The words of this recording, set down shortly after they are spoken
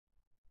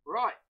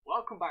Right,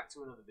 welcome back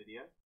to another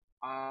video.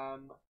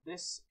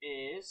 This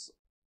is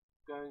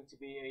going to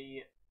be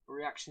a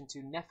reaction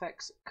to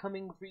Neffex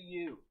Coming For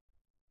You.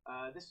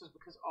 This was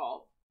because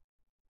of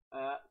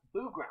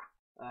Boogra,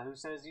 who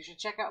says you should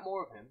check out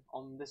more of him.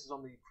 This is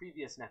on the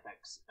previous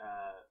Neffex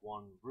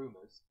one,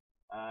 Rumours.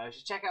 You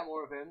should check out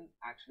more of him.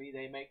 Actually,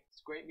 they make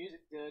great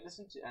music to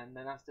listen to, and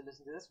then ask to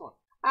listen to this one.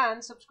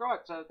 And subscribe,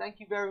 so thank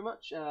you very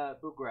much,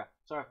 Boogra.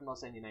 Sorry if I'm not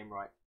saying your name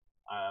right.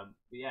 But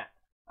yeah.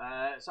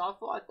 So I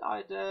thought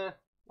I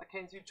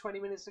came through 20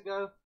 minutes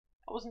ago.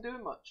 I wasn't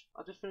doing much.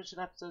 I just finished an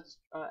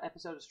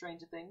episode of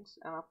Stranger Things,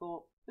 and I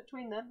thought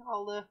between them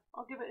I'll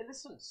give it a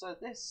listen. So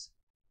this,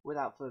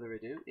 without further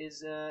ado,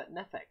 is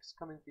Neffex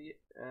Coming For You.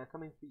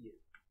 Coming For You.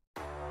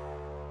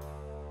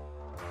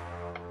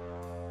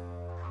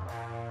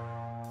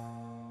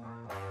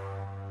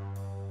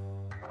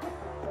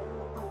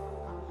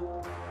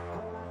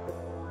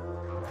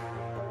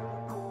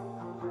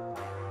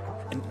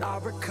 And I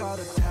recall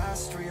the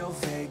past real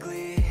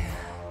vaguely.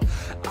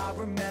 I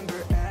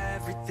remember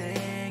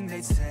everything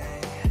they'd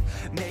say.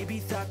 Maybe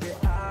thought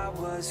that I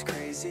was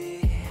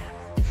crazy,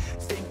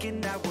 thinking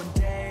that one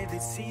day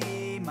they'd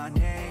see my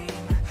name.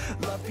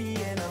 Love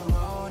being a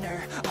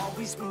loner,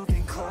 always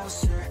moving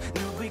closer.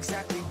 Knew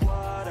exactly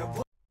what I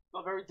was.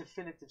 Not a very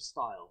definitive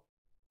style.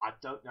 I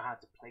don't know how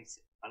to place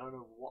it. I don't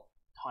know what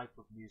type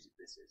of music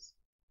this is.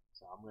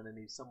 So I'm going to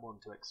need someone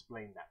to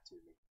explain that to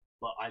me.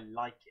 But I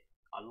like it.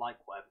 I like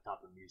whatever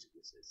type of music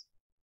this is.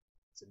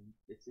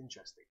 It's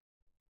interesting.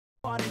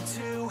 Wanted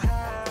to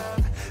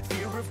have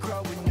fear of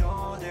growing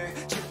older,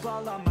 chip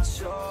all on my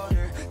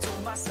shoulder.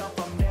 Told myself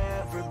I'm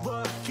never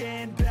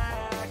looking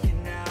back,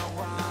 and now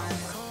I'm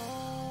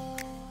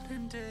cold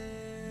and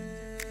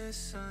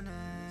dissonant.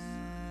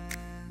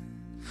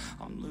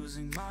 I'm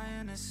losing my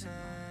innocence,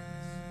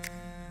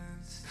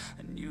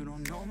 and you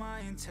don't know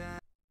my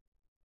intent.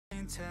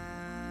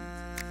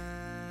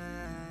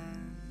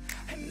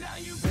 And now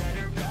you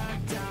better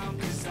back down,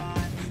 'cause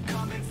I'm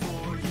coming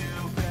for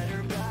you.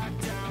 Better back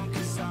down,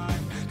 'cause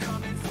I'm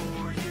coming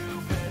for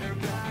you. Better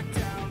back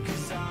down,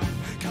 'cause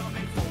I'm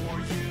coming for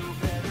you.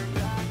 Better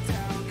back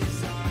down,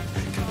 'cause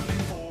I'm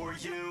coming for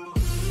you.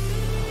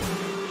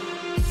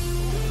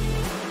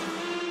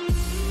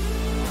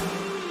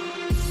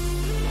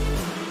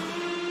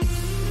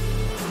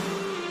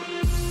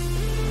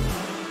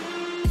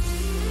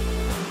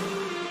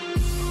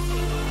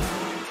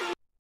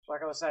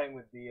 Like I was saying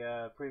with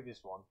the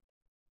previous one,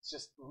 it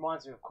just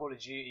reminds me of Call of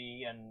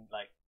Duty and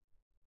like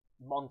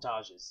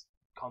montages,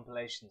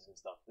 compilations and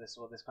stuff. This is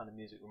what this kind of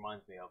music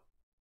reminds me of.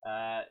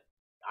 I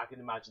can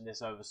imagine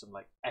this over some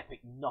like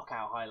epic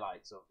knockout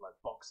highlights of like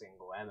boxing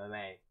or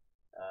MMA.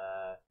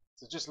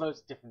 So just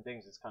loads of different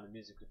things this kind of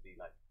music could be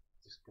like,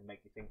 just can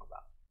make you think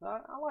about.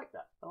 I like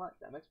that. I like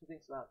that. It makes me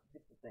think about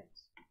different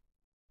things.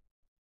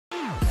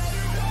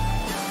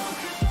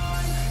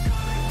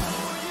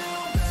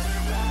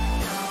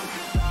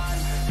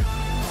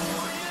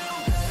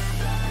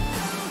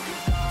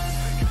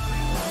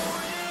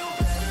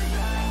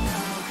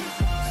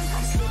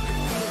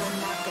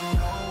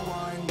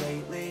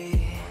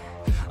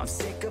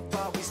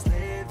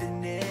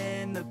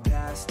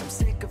 I'm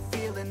sick of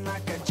feeling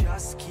like I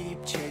just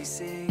keep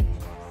chasing,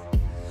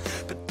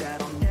 but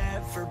that'll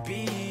never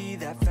be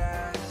that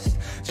fast.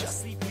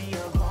 Just leave me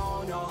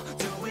alone, I'll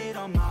do it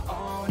on my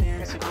own,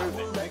 and I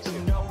will let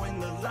them know when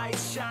the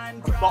lights shine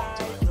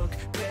bright. Look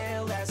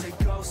pale as a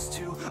ghost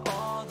to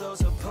all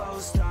those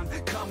opposed. I'm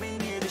coming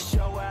here to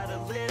show how to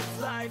live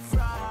life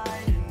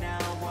right, and now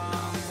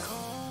I'm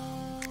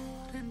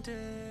cold and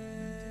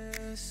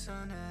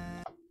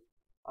dissonant.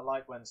 I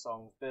like when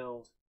songs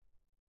build,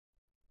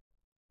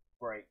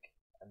 break,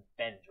 and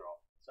then drop.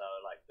 So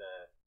like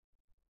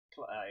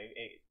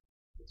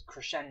it's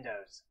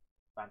crescendos,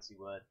 fancy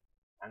word,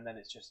 and then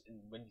it's just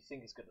when you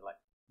think it's gonna like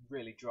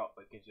really drop,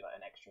 but it gives you like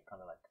an extra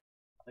kind of like,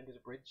 I think it's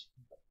a bridge,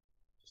 but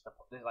just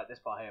like this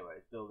part here where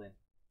it's building,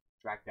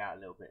 dragged out a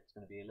little bit. It's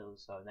gonna be a little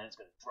slow, and then it's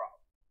gonna drop.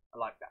 I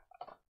like that.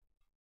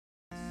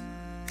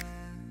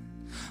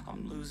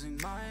 I'm losing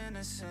my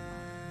innocence,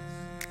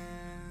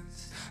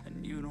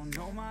 and you don't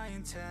know my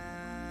intent.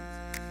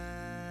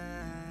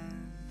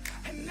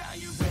 And now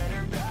you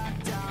better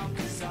back down,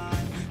 'cause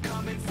I'm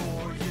coming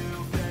for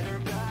you. Better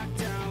back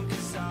down,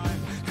 'cause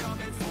I'm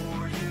coming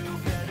for you.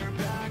 Better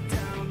back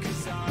down,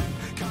 'cause I'm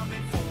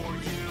coming for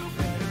you.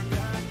 Better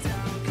back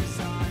down, 'cause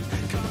I'm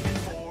coming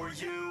for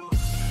you.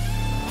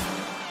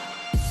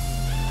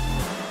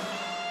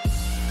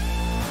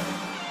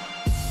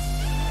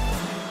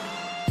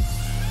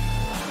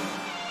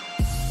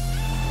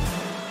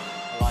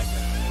 I like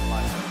it. I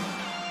like it.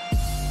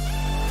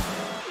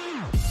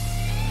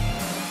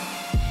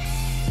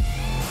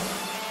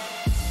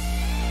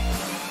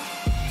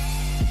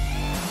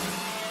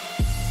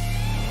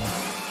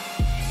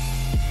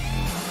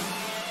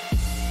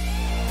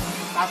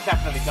 That's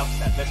definitely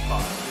dubstep, this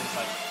part. It's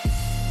like...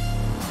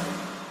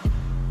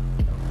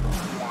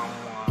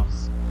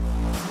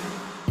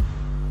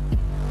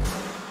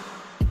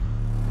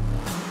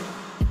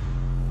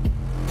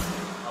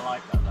 I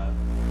like that though.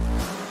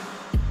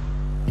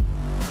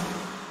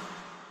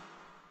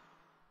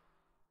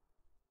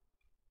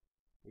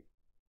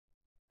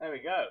 There we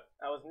go.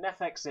 That was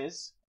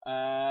Neffex's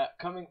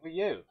Coming For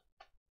You.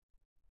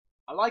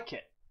 I like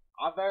it.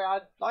 I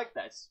like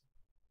that. It's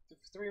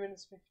 3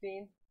 minutes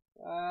 15.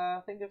 I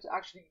think it was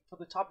actually, for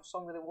the type of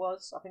song that it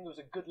was, I think it was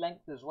a good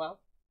length as well.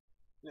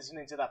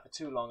 Listening to that for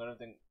too long, I don't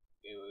think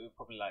it would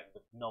probably, like,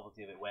 the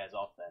novelty of it wears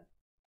off then.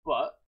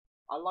 But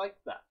I like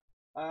that.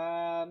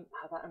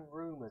 That and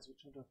Rumours,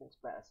 which one do I think's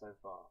better so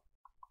far?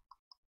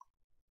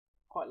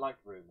 Quite like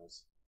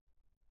Rumours.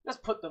 Let's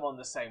put them on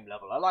the same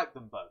level. I like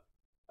them both.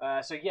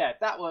 So yeah,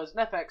 that was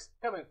Neffex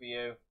Coming For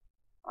You.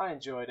 I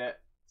enjoyed it.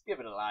 Let's give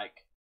it a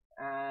like.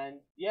 And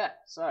yeah,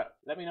 so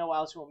let me know what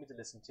else you want me to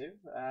listen to.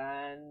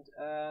 And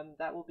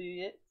that will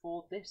be it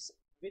for this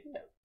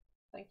video.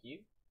 Thank you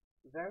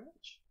very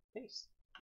much. Peace.